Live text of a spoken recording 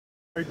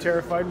Are you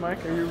terrified,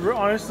 Mike? Are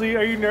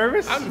you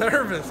nervous? I'm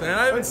nervous, man.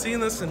 I haven't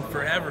seen this in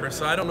forever,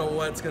 so I don't know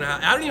what's gonna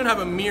happen. I don't even have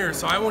a mirror,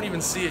 so I won't even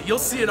see it. You'll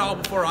see it all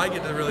before I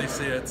get to really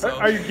see it. So.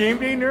 Are you game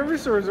day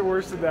nervous, or is it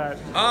worse than that?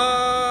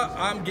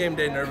 I'm game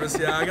day nervous.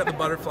 Yeah, I got the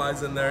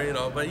butterflies in there, you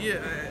know. But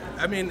yeah,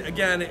 I mean,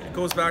 again, it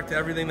goes back to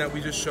everything that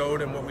we just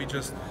showed and what we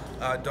just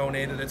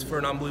donated. It's for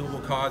an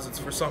unbelievable cause. It's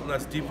for something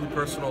that's deeply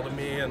personal to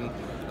me, and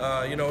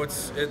you know,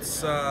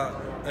 it's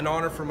an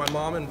honor for my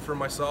mom and for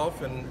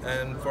myself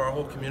and for our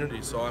whole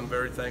community. So I'm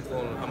very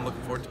thankful, and I'm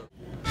looking forward to it.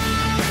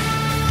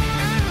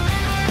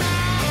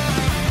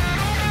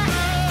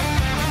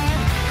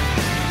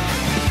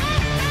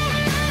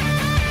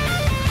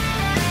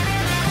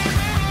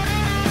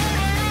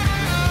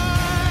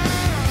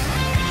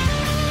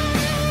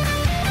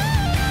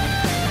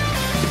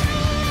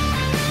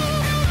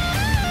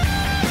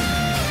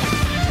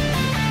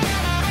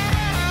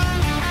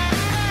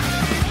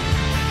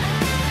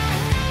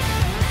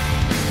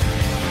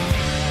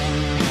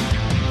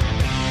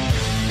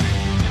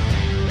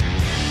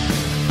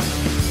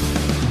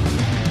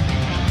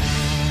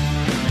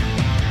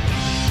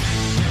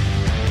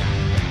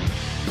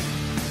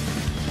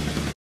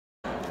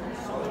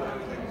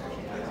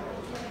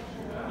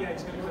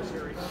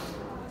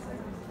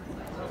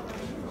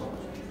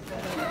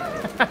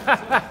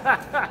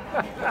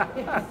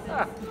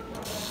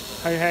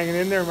 How you hanging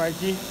in there,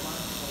 Mikey?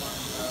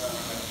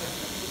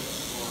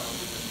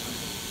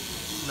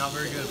 Not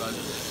very good about it.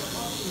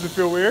 Does it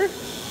feel weird?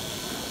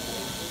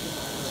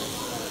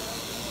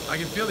 I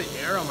can feel the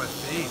air on my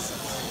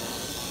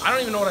face. I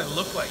don't even know what I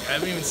look like. I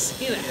haven't even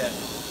seen it yet.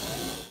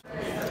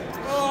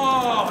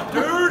 Oh,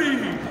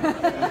 dirty!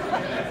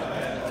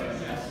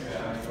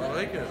 I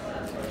like it.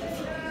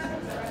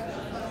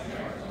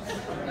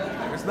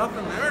 There's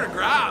nothing there to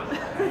grab.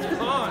 It's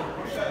gone.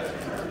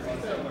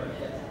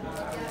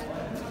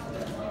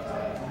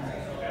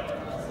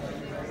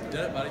 Did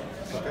it, buddy.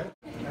 Okay.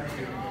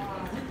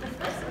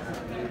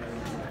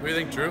 What do you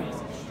think, Drew?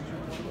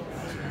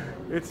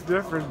 It's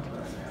different.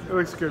 It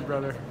looks good,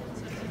 brother.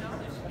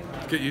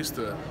 Get used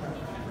to it.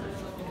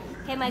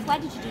 Okay, Mike, why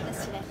did you do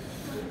this today?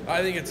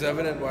 I think it's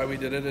evident why we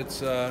did it. It's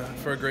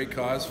for a great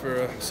cause,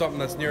 for something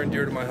that's near and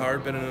dear to my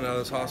heart. Been in and out of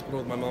this hospital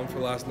with my mom for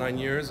the last 9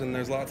 years, and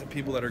there's lots of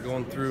people that are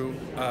going through,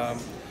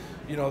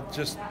 you know,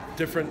 just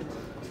different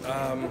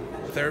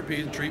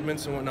therapy and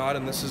treatments and whatnot.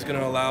 And this is going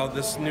to allow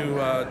this new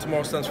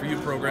Tomorrow Stands for You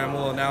program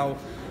will now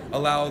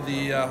allow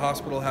the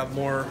hospital to have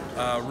more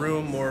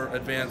room, more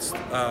advanced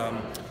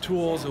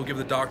tools. It will give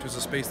the doctors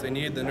the space they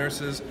need, the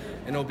nurses,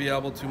 and it'll be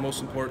able to,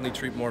 most importantly,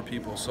 treat more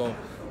people. So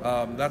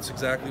that's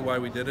exactly why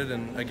we did it,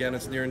 and again,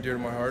 it's near and dear to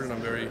my heart, and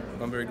I'm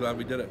very glad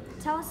we did it.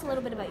 Tell us a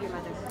little bit about your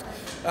mother.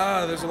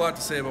 There's a lot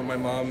to say about my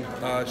mom.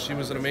 She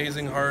was an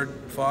amazing, hard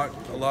fought,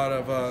 a lot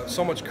of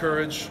so much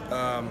courage.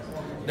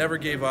 Never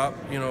gave up.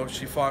 You know,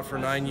 she fought for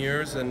 9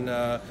 years, and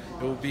it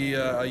will be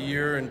a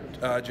year in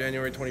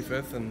January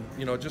 25th. And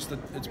you know,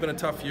 it's been a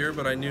tough year,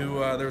 but I knew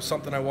there was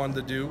something I wanted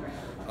to do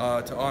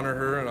to honor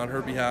her and on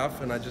her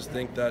behalf. And I just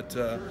think that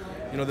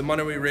you know, the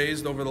money we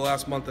raised over the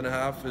last month and a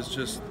half is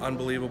just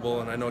unbelievable,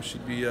 and I know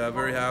she'd be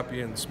very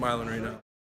happy and smiling right now.